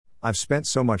I've spent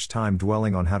so much time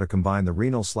dwelling on how to combine the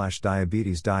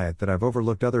renal/diabetes diet that I've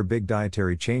overlooked other big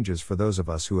dietary changes for those of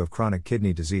us who have chronic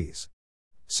kidney disease.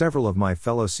 Several of my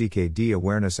fellow CKD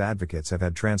awareness advocates have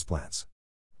had transplants.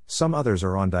 Some others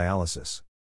are on dialysis.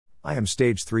 I am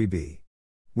stage 3B.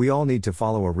 We all need to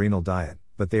follow a renal diet,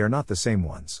 but they are not the same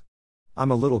ones. I'm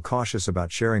a little cautious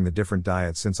about sharing the different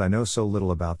diets since I know so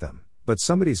little about them, but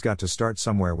somebody's got to start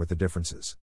somewhere with the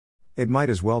differences. It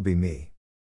might as well be me.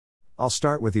 I'll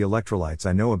start with the electrolytes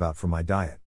I know about from my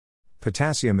diet.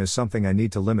 Potassium is something I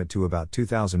need to limit to about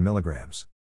 2,000 milligrams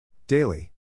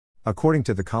daily. According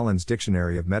to the Collins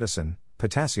Dictionary of Medicine,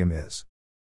 potassium is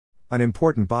an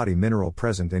important body mineral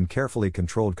present in carefully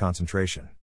controlled concentration.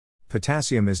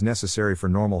 Potassium is necessary for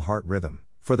normal heart rhythm,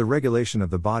 for the regulation of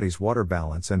the body's water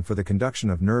balance, and for the conduction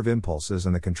of nerve impulses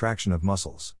and the contraction of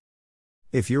muscles.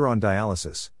 If you're on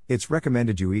dialysis, it's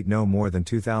recommended you eat no more than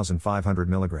 2,500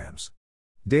 milligrams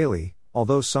daily,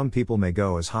 although some people may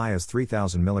go as high as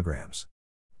 3,000 milligrams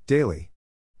daily.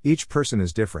 Each person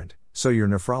is different, so your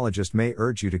nephrologist may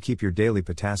urge you to keep your daily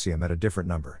potassium at a different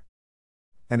number.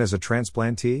 And as a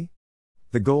transplantee?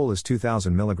 The goal is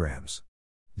 2,000 milligrams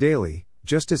daily,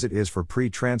 just as it is for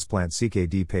pre-transplant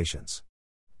CKD patients.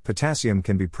 Potassium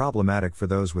can be problematic for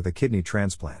those with a kidney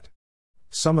transplant.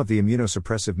 Some of the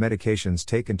immunosuppressive medications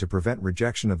taken to prevent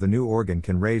rejection of the new organ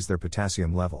can raise their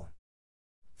potassium level.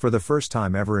 For the first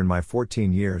time ever in my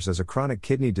 14 years as a chronic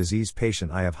kidney disease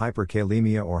patient, I have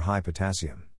hyperkalemia or high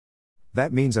potassium.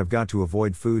 That means I've got to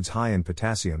avoid foods high in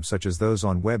potassium such as those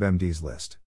on WebMD's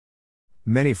list.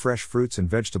 Many fresh fruits and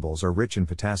vegetables are rich in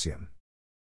potassium.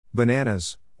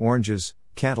 Bananas, oranges,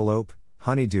 cantaloupe,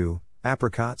 honeydew,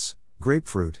 apricots,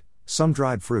 grapefruit, some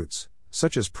dried fruits,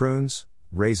 such as prunes,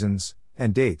 raisins,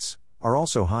 and dates, are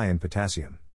also high in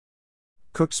potassium.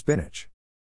 Cooked spinach.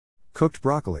 Cooked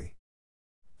broccoli.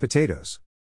 Potatoes.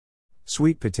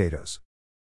 Sweet potatoes.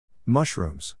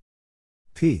 Mushrooms.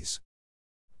 Peas.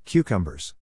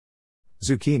 Cucumbers.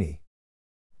 Zucchini.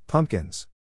 Pumpkins.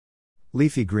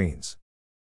 Leafy greens.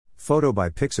 Photo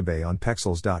by Pixabay on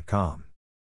Pexels.com.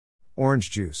 Orange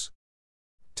juice.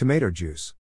 Tomato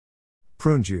juice.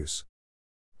 Prune juice.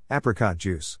 Apricot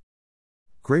juice.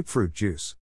 Grapefruit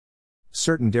juice.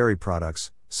 Certain dairy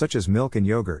products, such as milk and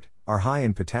yogurt, are high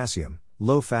in potassium.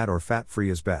 Low fat or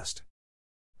fat-free is best.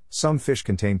 Some fish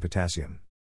contain potassium.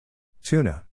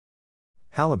 Tuna.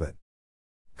 Halibut.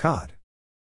 Cod.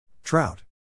 Trout.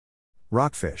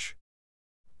 Rockfish.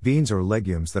 Beans or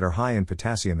legumes that are high in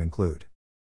potassium include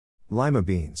lima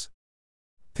beans,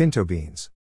 pinto beans,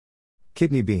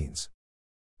 kidney beans,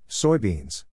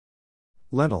 soybeans,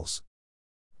 lentils.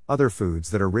 Other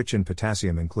foods that are rich in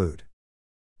potassium include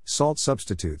salt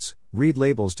substitutes. Read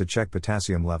labels to check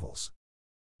potassium levels.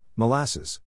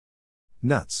 Molasses.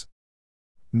 Nuts.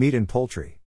 Meat and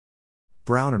poultry.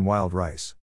 Brown and wild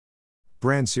rice.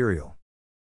 Bran cereal.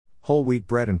 Whole wheat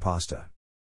bread and pasta.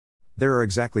 There are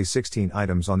exactly 16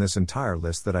 items on this entire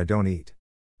list that I don't eat.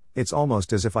 It's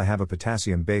almost as if I have a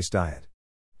potassium-based diet.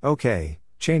 Okay,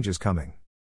 change is coming.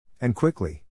 And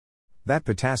quickly. That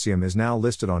potassium is now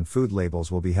listed on food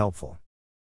labels will be helpful.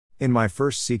 In my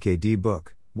first CKD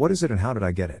book, What is it and how did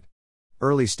I get it?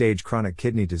 Early stage chronic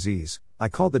kidney disease, I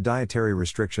called the dietary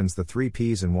restrictions the 3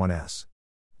 Ps and 1 S.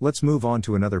 Let's move on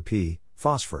to another P,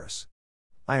 phosphorus.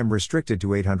 I am restricted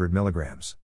to 800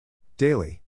 milligrams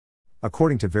daily.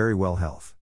 According to Verywell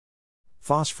Health.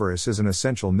 Phosphorus is an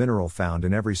essential mineral found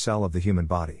in every cell of the human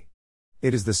body.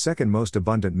 It is the second most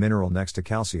abundant mineral next to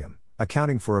calcium,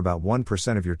 accounting for about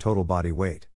 1% of your total body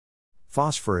weight.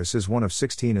 Phosphorus is one of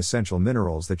 16 essential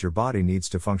minerals that your body needs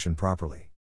to function properly.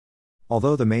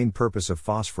 Although the main purpose of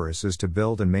phosphorus is to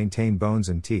build and maintain bones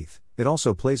and teeth, it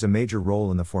also plays a major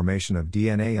role in the formation of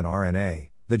DNA and RNA,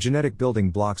 the genetic building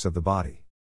blocks of the body.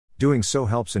 Doing so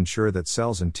helps ensure that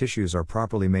cells and tissues are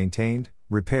properly maintained,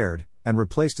 repaired, and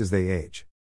replaced as they age.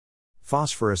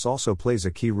 Phosphorus also plays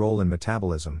a key role in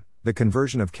metabolism, the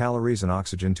conversion of calories and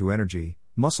oxygen to energy,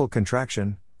 muscle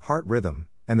contraction, heart rhythm,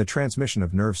 and the transmission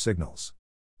of nerve signals.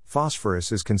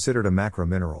 Phosphorus is considered a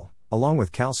macromineral, along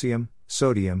with calcium,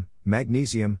 sodium,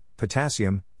 magnesium,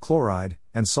 potassium, chloride,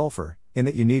 and sulfur, in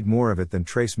that you need more of it than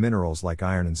trace minerals like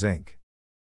iron and zinc.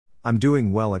 I'm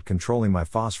doing well at controlling my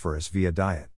phosphorus via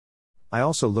diet. I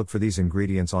also look for these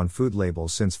ingredients on food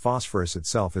labels since phosphorus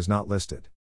itself is not listed.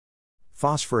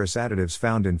 Phosphorus additives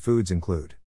found in foods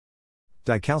include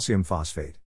dicalcium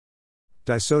phosphate,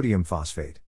 disodium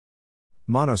phosphate,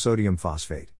 monosodium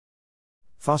phosphate,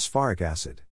 phosphoric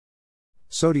acid,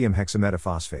 sodium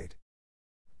hexametaphosphate,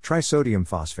 trisodium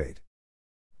phosphate,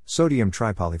 sodium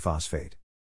tripolyphosphate,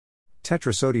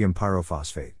 tetrasodium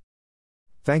pyrophosphate.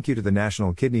 Thank you to the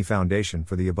National Kidney Foundation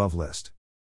for the above list.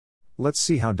 Let's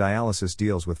see how dialysis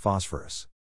deals with phosphorus.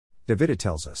 Davida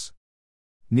tells us.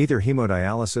 Neither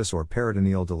hemodialysis or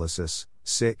peritoneal dialysis,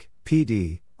 SIC,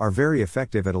 PD, are very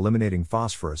effective at eliminating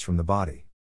phosphorus from the body.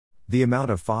 The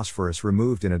amount of phosphorus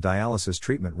removed in a dialysis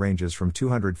treatment ranges from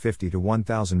 250 to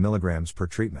 1000 mg per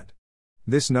treatment.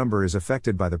 This number is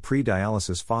affected by the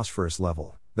pre-dialysis phosphorus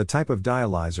level, the type of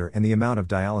dialyzer, and the amount of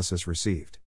dialysis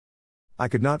received. I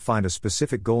could not find a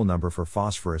specific goal number for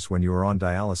phosphorus when you are on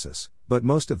dialysis, but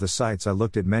most of the sites I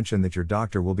looked at mention that your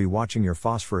doctor will be watching your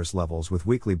phosphorus levels with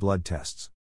weekly blood tests.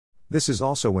 This is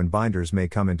also when binders may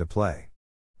come into play.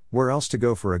 Where else to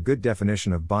go for a good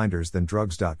definition of binders than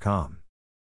drugs.com?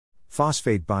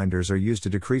 Phosphate binders are used to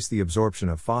decrease the absorption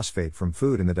of phosphate from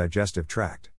food in the digestive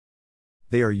tract.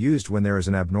 They are used when there is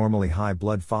an abnormally high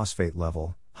blood phosphate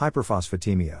level,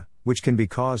 hyperphosphatemia, which can be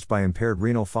caused by impaired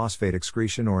renal phosphate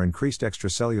excretion or increased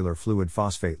extracellular fluid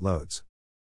phosphate loads.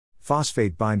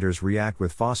 Phosphate binders react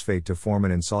with phosphate to form an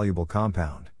insoluble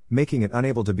compound, making it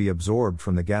unable to be absorbed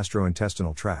from the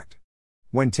gastrointestinal tract.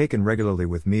 When taken regularly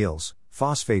with meals,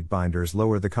 phosphate binders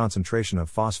lower the concentration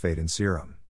of phosphate in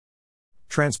serum.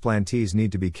 Transplantees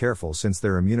need to be careful since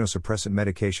their immunosuppressant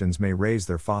medications may raise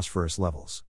their phosphorus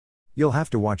levels. You'll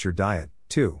have to watch your diet,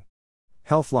 too.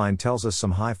 Healthline tells us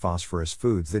some high phosphorus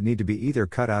foods that need to be either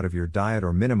cut out of your diet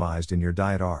or minimized in your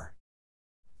diet are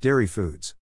dairy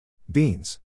foods,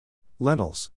 beans,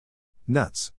 lentils,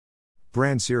 nuts,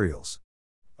 bran cereals,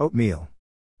 oatmeal,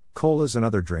 colas, and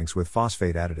other drinks with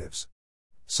phosphate additives.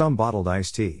 Some bottled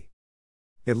iced tea.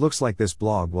 It looks like this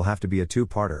blog will have to be a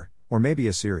two-parter, or maybe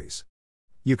a series.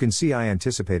 You can see I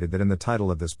anticipated that in the title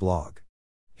of this blog.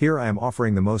 Here I am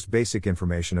offering the most basic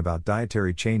information about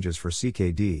dietary changes for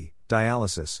CKD,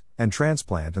 dialysis, and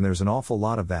transplant, and there's an awful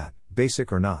lot of that,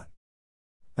 basic or not.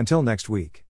 Until next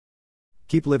week.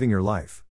 Keep living your life.